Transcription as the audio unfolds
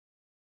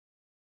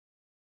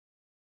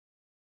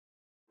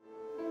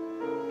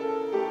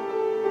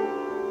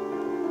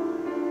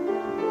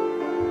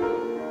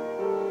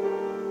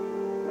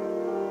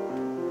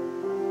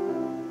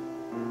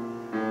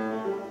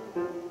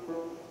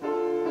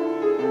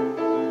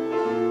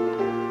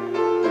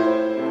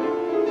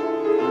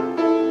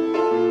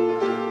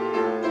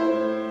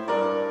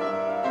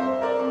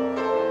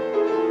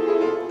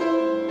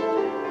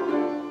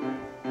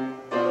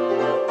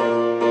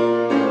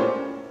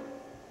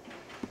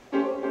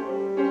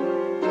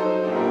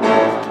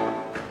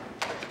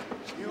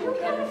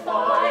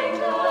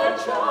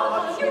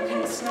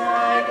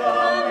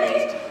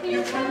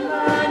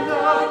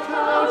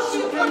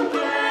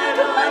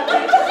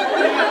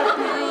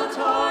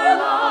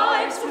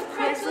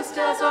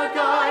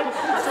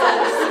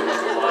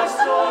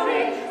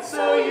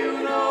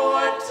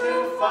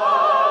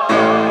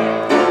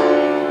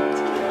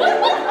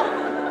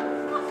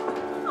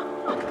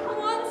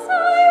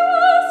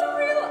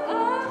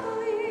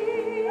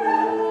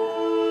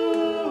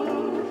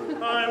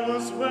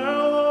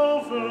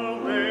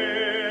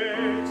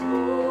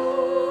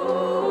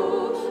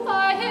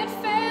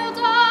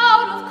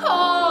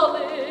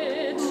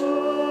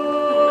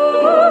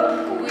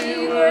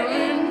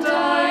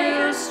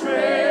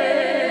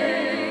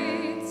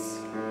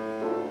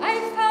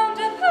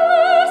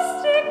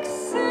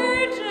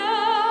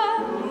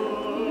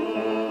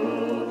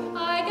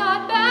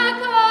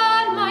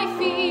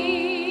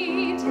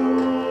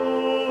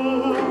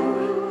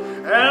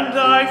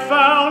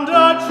and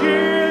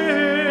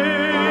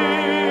achieve.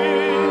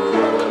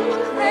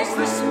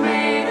 Christmas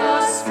made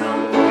us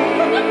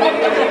complete.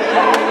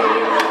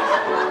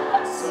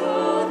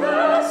 So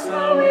that's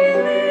how we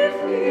live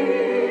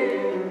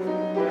here,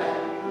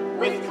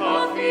 with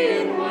coffee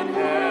in one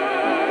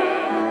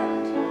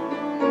hand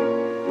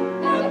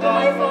and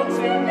iPhones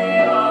in the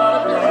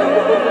other.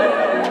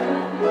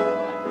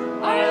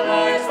 Our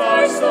lives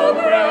are so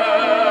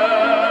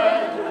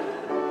grand,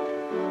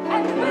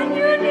 and when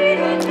you need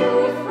a new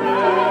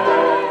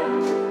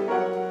friend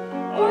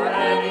or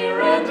any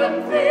random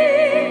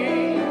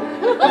thing,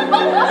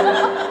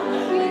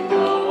 we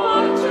go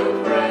on to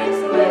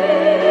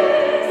Craigslist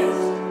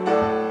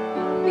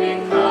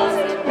because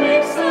it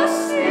makes us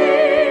sing.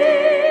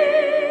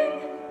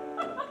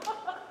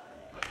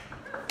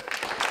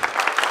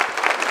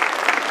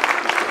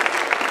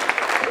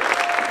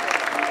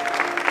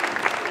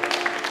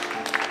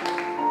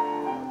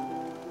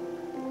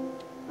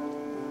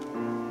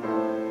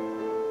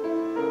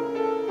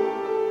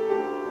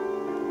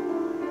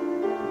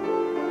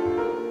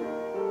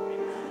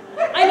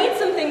 I need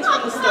some things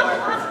from the store.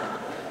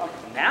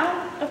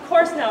 Now? Of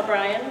course now,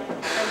 Brian.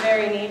 I'm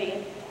very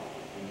needy.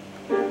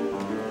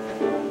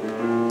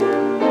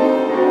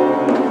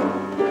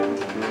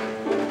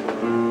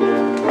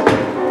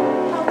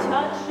 How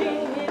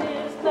touching it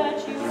is that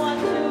you want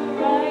to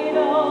write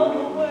all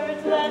the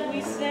words that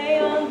we say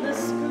on the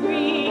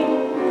screen.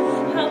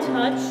 How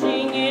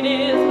touching it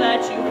is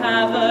that you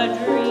have a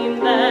dream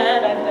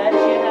that I bet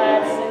you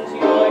had since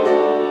your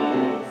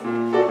teens.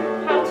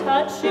 How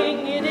touching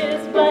it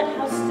is, but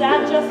how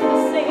sad just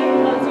the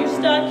same, 'cause you're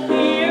stuck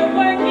here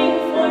working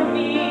for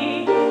me.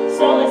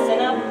 So listen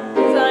up,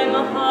 'cause I'm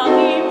a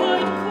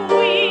Hollywood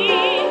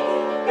queen.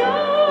 Go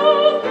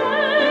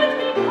get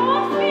me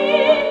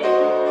coffee,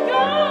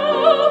 go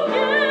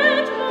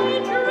get my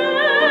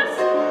dress,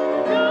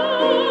 go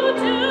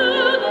do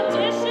the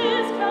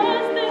dishes,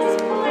 'cause this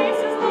place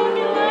is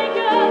looking like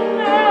a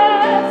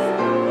mess.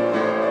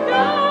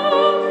 Go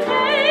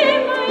pay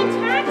my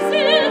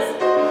taxes,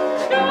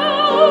 go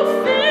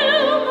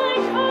fill my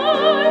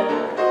car.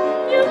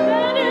 You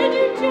better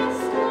do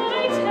just what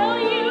I tell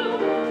you,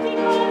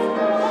 because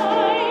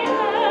I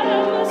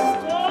am a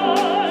star.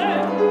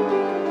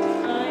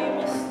 I'm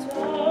a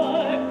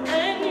star,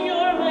 and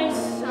you're my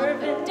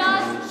servant.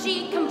 Does she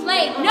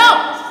complain? No!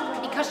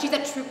 Because she's a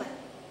trooper.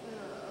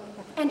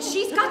 And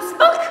she's got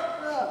spunk.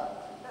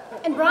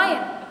 And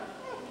Brian,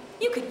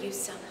 you could use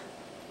some.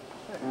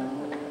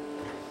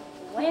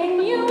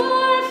 When you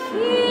are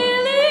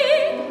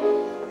feeling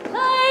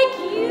like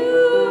you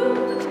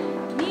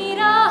need a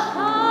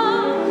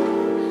hug,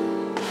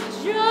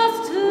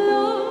 just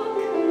look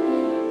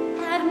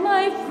at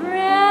my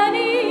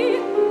granny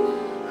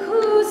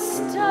who's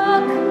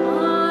stuck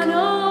on a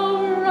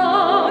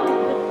rug.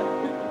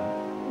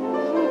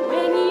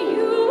 When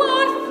you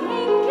are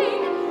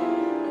thinking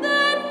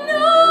that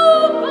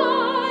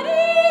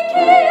nobody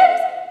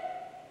cares,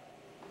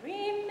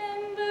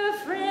 remember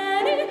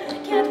Franny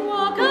can't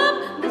walk up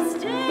the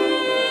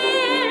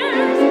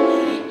stairs.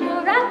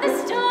 You're at the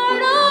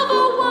start of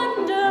a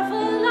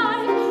wonderful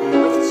life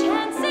with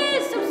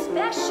chances so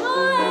special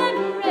and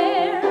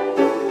rare.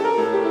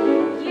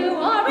 You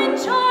are in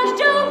charge,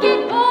 don't get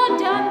bogged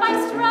down by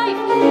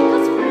strife,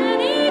 'cause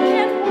Franny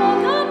can't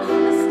walk up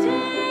the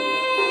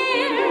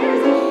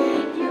stairs.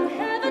 You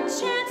have a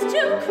chance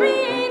to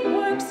create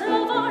works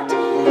of art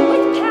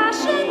with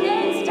passion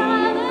and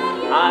style that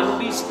you I will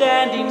be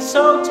standing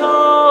so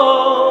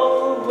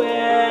tall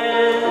when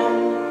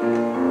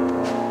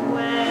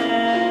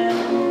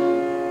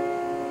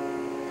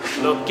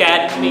look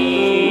at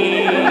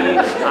me,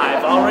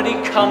 I've already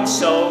come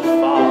so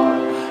far.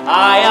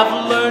 I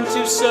have learned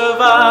to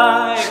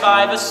survive,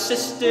 I've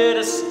assisted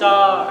a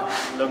star.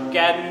 Look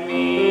at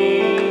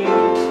me,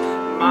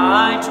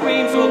 my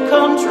dreams will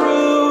come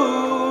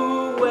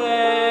true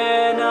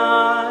when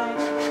I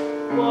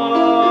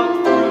walk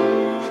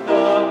through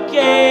the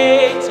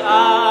gate.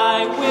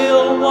 I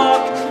will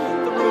walk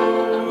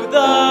through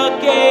the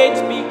gate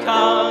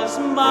because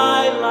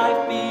my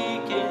life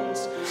begins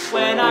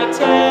when I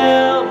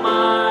tell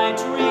my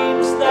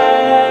dreams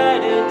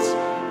that it's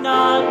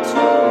not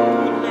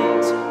too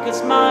late,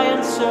 'cause my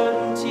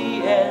uncertainty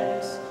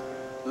ends.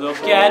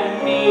 Look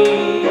at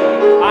me,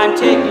 I'm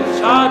taking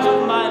charge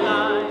of my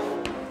life.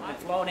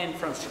 I've flown in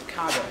from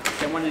Chicago,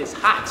 then when it is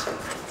hot,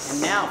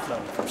 and now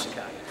flown from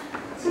Chicago.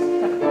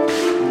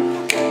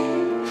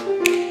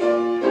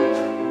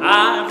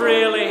 I've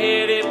really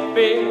hit it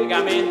big,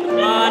 I'm in the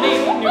money.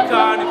 New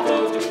car, new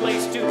clothes, new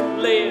place to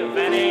live,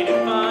 and ain't it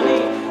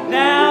funny?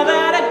 Now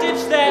that I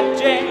ditched that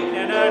Jane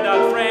and her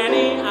dog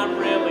Franny, I'm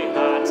really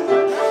hot.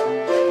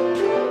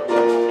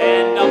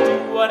 And I'll do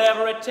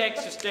whatever it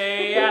takes to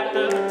stay at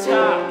the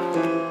top.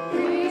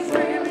 He's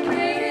really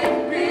made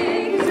it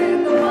big, he's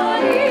in the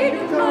money.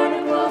 New car,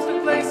 new clothes,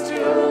 new place to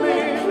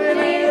live, and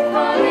ain't it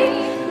funny?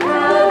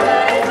 Now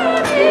that he's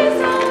on his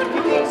own, he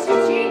makes you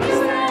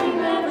genius and he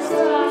never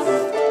stops.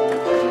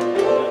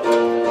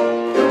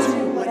 He'll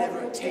do whatever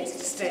it takes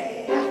to stay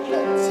at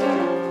the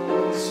top.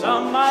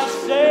 Some might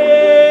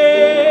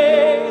say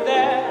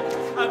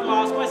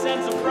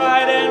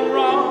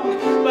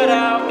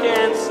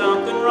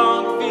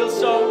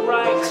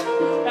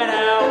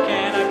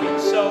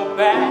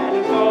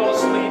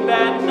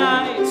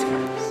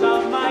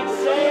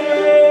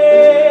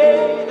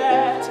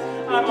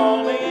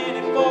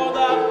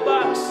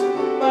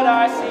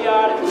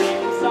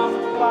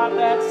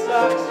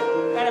sucks,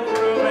 and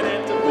improving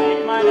it to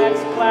make my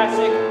next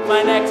classic,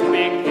 my next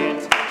big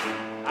hit.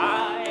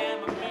 I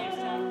am amazed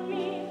at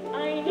me.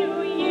 I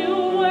knew you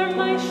were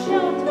my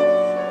shot,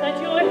 that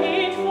your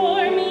hate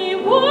for me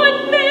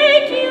would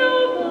make you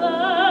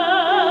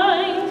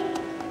blind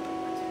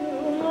to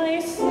my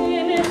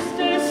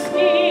sinister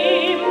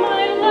scheme,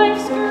 my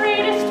life's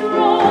greatest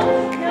role.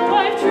 Now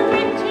I've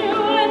tricked you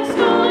and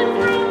stolen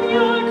from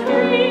your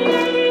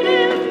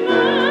creative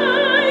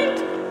mind.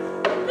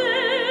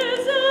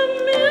 There's a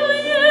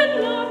million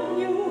of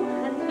you,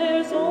 and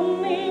there's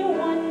only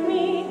one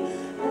me,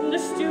 and the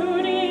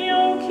studio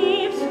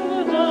keeps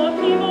who the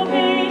people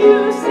pay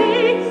to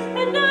see.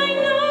 And I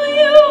know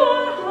you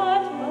are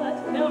hot, but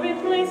they'll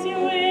replace you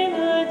in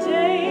a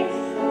day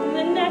when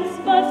the next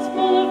bus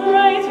full of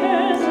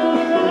writers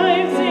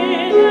arrives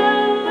in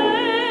LA.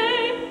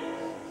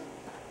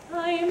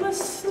 I'm a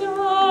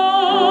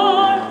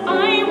star.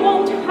 I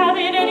won't have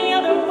it any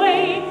other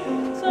way,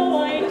 so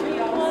I do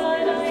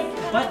what I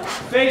can. But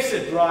face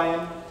it,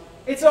 Brian,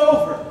 it's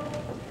over.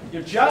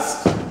 You're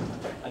just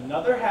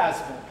another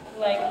has-been.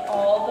 Like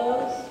all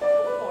those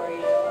before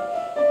you.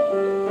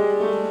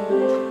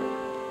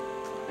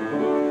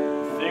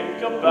 Think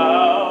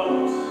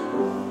about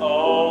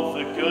all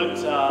the good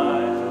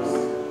times.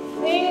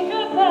 Think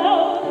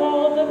about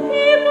all the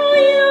people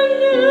you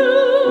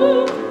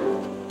knew,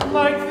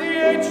 Like the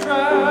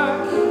 8-track.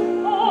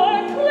 or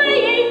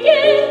playing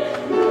it.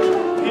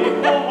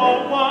 People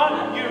won't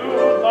want you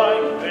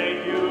like they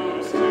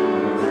used to.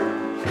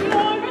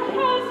 You're a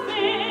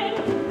has-been,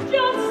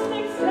 just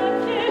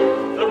accept it.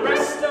 The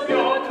rest of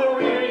your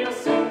career you'll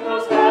sing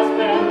those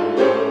has-been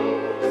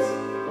blues.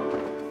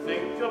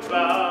 Think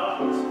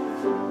about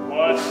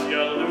what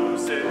you're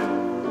losing.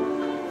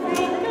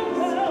 Think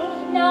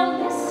about Now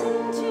listen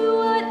to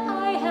what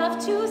I have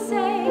to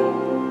say.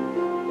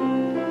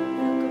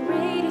 The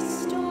greatest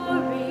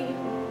story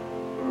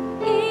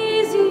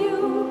is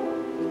you,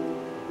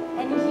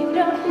 and you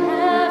don't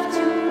have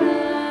to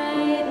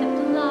write the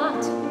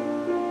plot.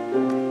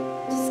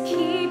 Just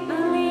keep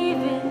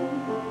believing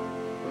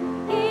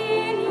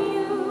in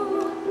you,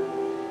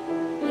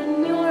 in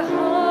your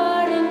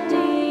heart and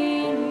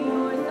in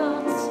your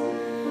thoughts.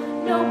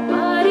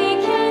 Nobody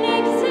can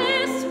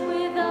exist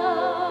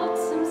without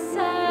some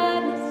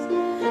sadness.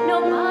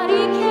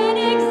 Nobody can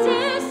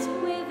exist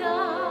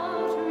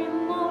without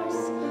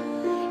remorse.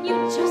 You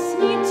just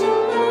need to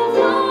move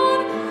on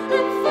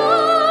and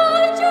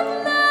find your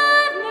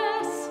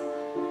gladness,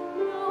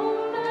 no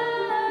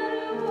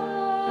matter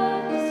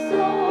what the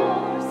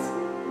source.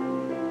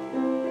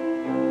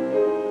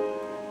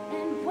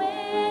 And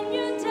when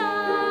you're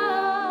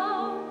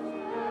down,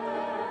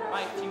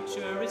 My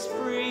future is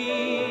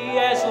free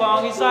as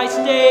long as I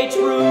stay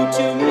true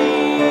to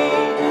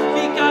me.